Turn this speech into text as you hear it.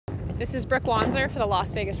This is Brooke Wanzer for the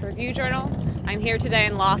Las Vegas Review-Journal. I'm here today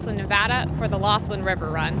in Laughlin, Nevada for the Laughlin River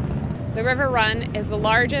Run. The River Run is the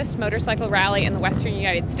largest motorcycle rally in the western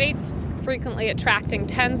United States, frequently attracting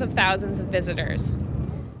tens of thousands of visitors.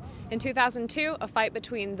 In 2002, a fight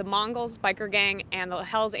between the Mongols biker gang and the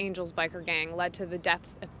Hells Angels biker gang led to the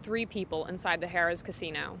deaths of 3 people inside the Harrah's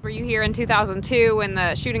casino. Were you here in 2002 when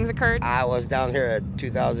the shootings occurred? I was down here at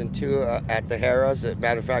 2002 at the Harrah's. As a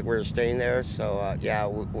matter of fact, we were staying there, so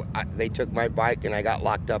they took my bike and I got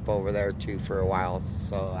locked up over there too for a while.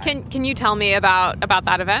 So Can you tell me about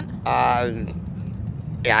that event?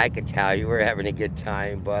 Yeah, I could tell you. We were having a good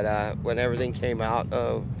time, but when everything came out,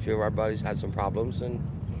 a few of our buddies had some problems, and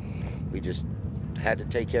we just had to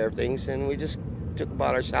take care of things, and we just took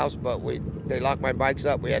about ourselves. But they locked my bikes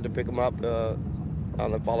up. We had to pick them up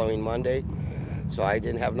on the following Monday, so I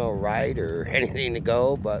didn't have no ride or anything to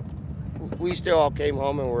go. But we still all came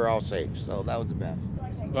home and we're all safe, so that was the best.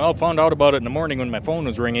 Well, I found out about it in the morning when my phone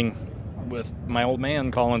was ringing with my old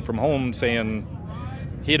man calling from home saying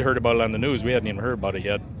he had heard about it on the news. We hadn't even heard about it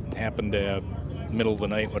yet. It happened middle of the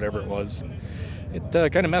night, whatever it was. It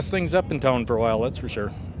kind of messed things up in town for a while, that's for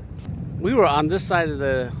sure. We were on this side of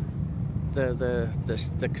the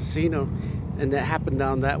casino, and that happened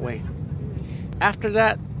down that way. After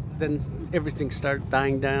that, then everything started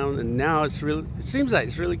dying down, and now it seems like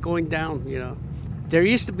it's really going down. You know, there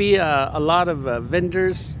used to be a lot of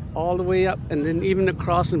vendors all the way up, and then even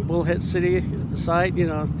across in Bullhead City side. You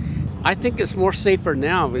know, I think it's more safer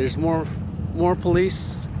now. There's more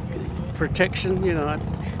police protection. You know,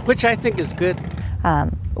 which I think is good.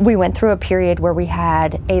 We went through a period where we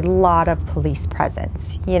had a lot of police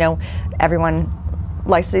presence. You know, everyone,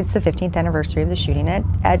 it's the 15th anniversary of the shooting at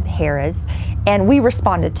Harrah's, and we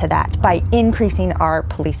responded to that by increasing our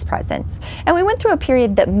police presence. And we went through a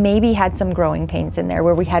period that maybe had some growing pains in there,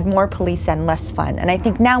 where we had more police and less fun. And I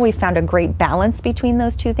think now we've found a great balance between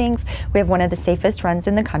those two things. We have one of the safest runs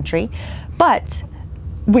in the country, but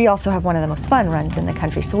we also have one of the most fun runs in the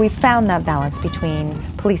country. So we've found that balance between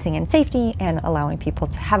policing and safety and allowing people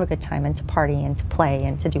to have a good time and to party and to play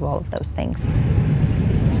and to do all of those things.